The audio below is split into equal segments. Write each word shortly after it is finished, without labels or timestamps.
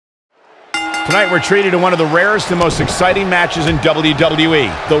Tonight we're treated to one of the rarest and most exciting matches in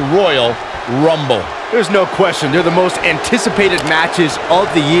WWE, the Royal Rumble. There's no question, they're the most anticipated matches of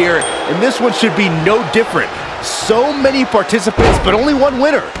the year, and this one should be no different. So many participants, but only one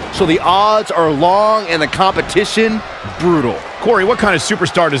winner. So the odds are long and the competition brutal. Corey, what kind of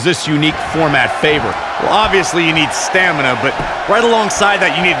superstar does this unique format favor? Well, obviously you need stamina, but right alongside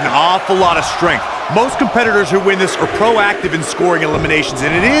that you need an awful lot of strength. Most competitors who win this are proactive in scoring eliminations,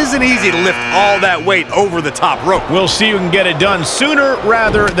 and it isn't easy to lift all that weight over the top rope. We'll see who can get it done sooner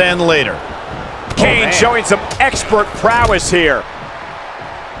rather than later. Kane showing some expert prowess here.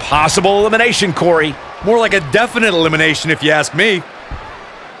 Possible elimination, Corey. More like a definite elimination if you ask me.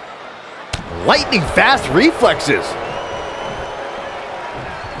 Lightning fast reflexes.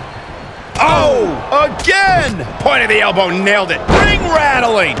 Oh, again! Point of the elbow, nailed it. Ring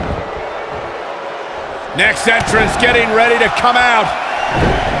rattling. Next entrance getting ready to come out.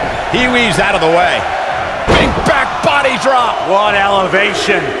 He weaves out of the way. Big back body drop. What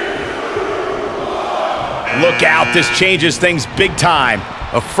elevation. Look out, this changes things big time.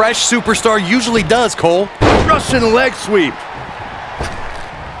 A fresh superstar usually does, Cole. Russian leg sweep.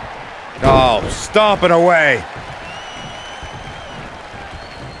 Oh, stomping away.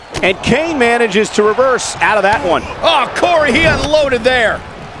 And Kane manages to reverse out of that one. Oh, Corey, he unloaded there.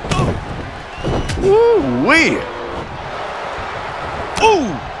 Woo-wee.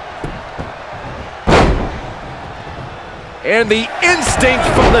 Ooh. And the instinct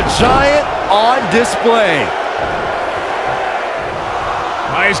from the Giant on display.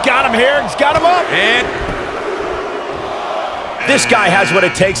 Oh, he's got him here. He's got him up. And this guy has what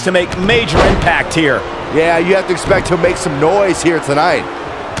it takes to make major impact here. Yeah, you have to expect he'll make some noise here tonight.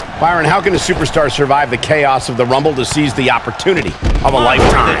 Byron, how can a superstar survive the chaos of the Rumble to seize the opportunity of a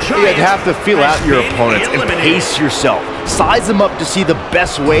lifetime? You'd have to feel out your opponents and pace yourself. Size them up to see the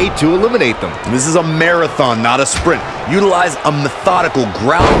best way to eliminate them. this is a marathon, not a sprint. Utilize a methodical,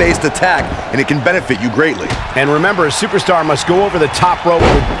 ground-based attack, and it can benefit you greatly. And remember, a superstar must go over the top rope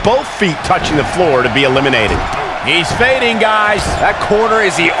with both feet touching the floor to be eliminated. He's fading, guys. That corner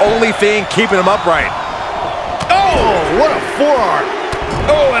is the only thing keeping him upright. Oh, What a forearm.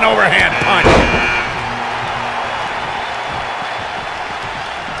 oh, an overhand punch.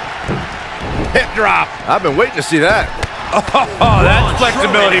 Hip drop. I've been waiting to see that. Oh, that's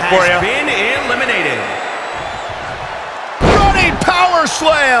flexibility for you. Been eliminated. Running power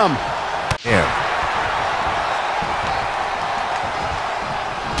slam. Yeah.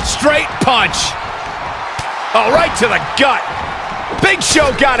 Straight punch. Oh, right to the gut. Big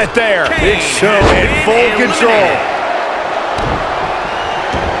Show got it there. Big Show in full control.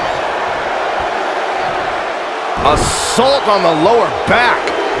 Assault on the lower back.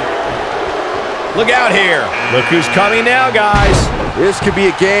 Look out here. Look who's coming now, guys. This could be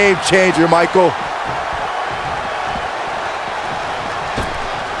a game changer, Michael.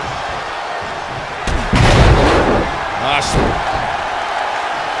 Awesome.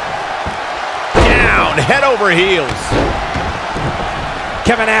 Down, head over heels.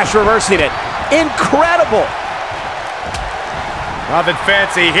 Kevin Nash reversing it. Incredible. Nothing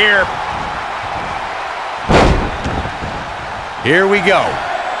fancy here. Here we go.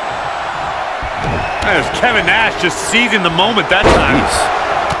 There's Kevin Nash just seizing the moment that time.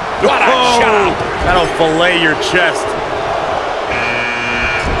 What a shot. That'll fillet your chest.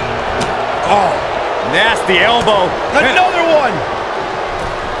 Oh, nasty elbow. Another one.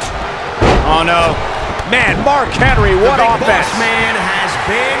 Oh, no. Man, Mark Henry, what The Big offense. Boss Man has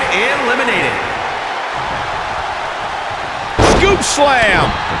been eliminated. Scoop slam.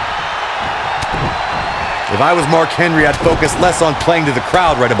 If I was Mark Henry, I'd focus less on playing to the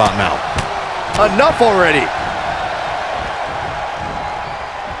crowd right about now. Enough already.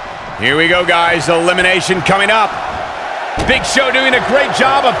 Here we go, guys. Elimination coming up. Big Show doing a great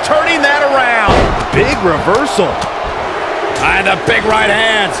job of turning that around. Big reversal. And the big right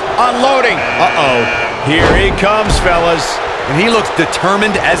hands. Unloading. Uh-oh. Here he comes, fellas. And he looks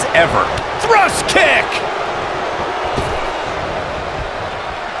determined as ever. Thrust kick.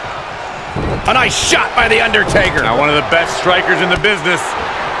 A nice shot by The Undertaker. Now one of the best strikers in the business.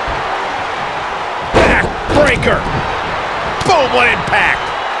 Backbreaker. Boom, what impact.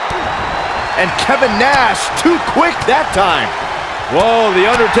 And Kevin Nash too quick that time. Whoa, The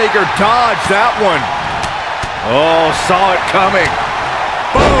Undertaker dodged that one. Oh, saw it coming.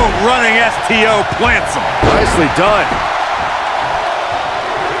 Boom, running STO plants him. Nicely done.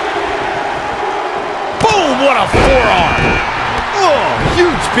 Boom, what a forearm. Oh,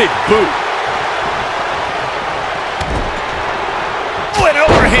 huge big boot. Oh, an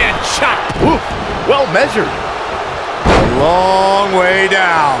overhand chop. Ooh, well measured. A long way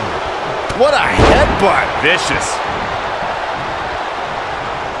down. What a headbutt. Vicious.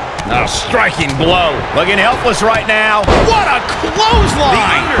 A striking blow. Looking helpless right now. What a The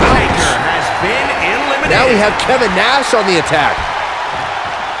clothesline! Undertaker has been eliminated. Now we have Kevin Nash on the attack.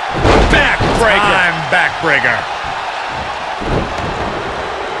 Backbreaker. Time backbreaker.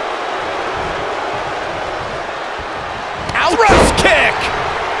 Thrust kick.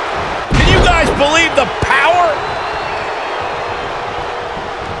 Can you guys believe the power?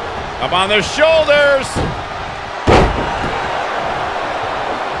 Up on their shoulders.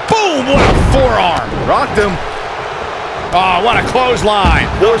 Boom, what a forearm. Rocked him. Oh, what a clothesline.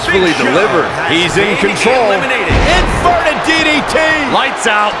 Forcefully Big Show delivered. has He's in been control. eliminated. Inverted DDT. Lights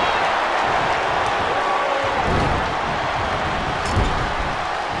out.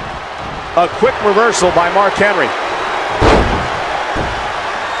 A quick reversal by Mark Henry.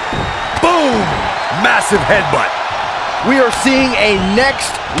 Boom. Massive headbutt. We are seeing a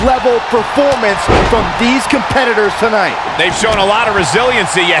next-level performance from these competitors tonight. They've shown a lot of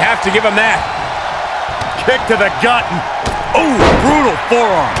resiliency. You have to give them that. Kick to the gut. Ooh, brutal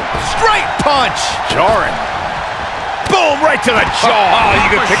forearm. Straight punch. Jarring. Boom, right to the jaw. Oh, you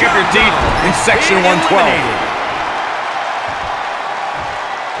can pick up your teeth in section Been 112. eliminated.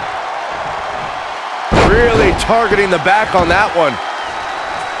 Really targeting the back on that one.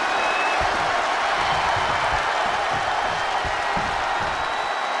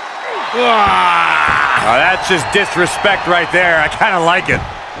 Oh, that's just disrespect right there. I kind of like it.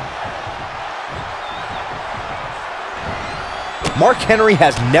 Mark Henry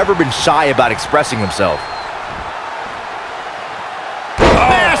has never been shy about expressing himself.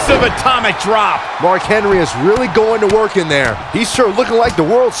 Massive atomic drop. Mark Henry is really going to work in there. He's sure looking like the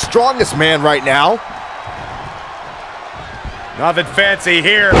world's strongest man right now. Nothing fancy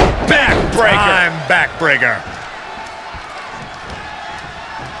here. Backbreaker. Time backbreaker.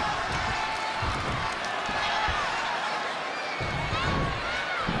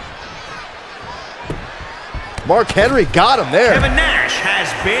 Mark Henry got him there. Kevin Nash has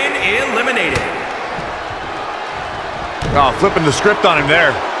been eliminated. Oh, flipping the script on him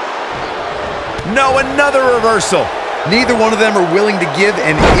there. No, another reversal. Neither one of them are willing to give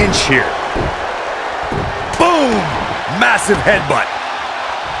an inch here. Boom! Massive headbutt.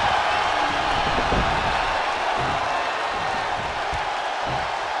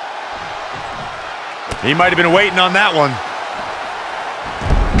 He might have been waiting on that one.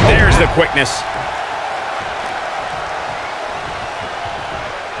 There's the quickness.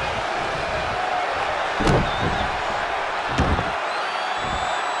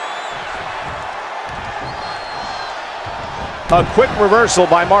 A quick reversal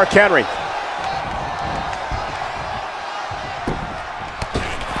by Mark Henry.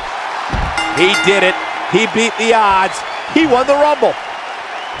 He did it. He beat the odds. He won the Rumble.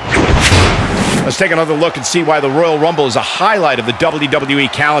 Let's take another look and see why the Royal Rumble is a highlight of the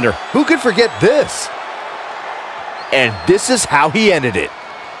WWE calendar. Who could forget this? And this is how he ended it.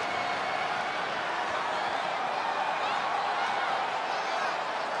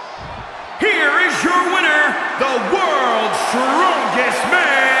 Here is your winner, the world's strongest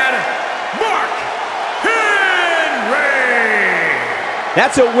man, Mark Henry.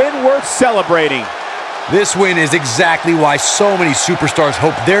 That's a win worth celebrating. This win is exactly why so many superstars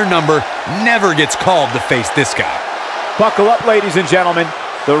hope their number never gets called to face this guy. Buckle up, ladies and gentlemen.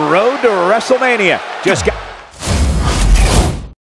 The road to WrestleMania just got...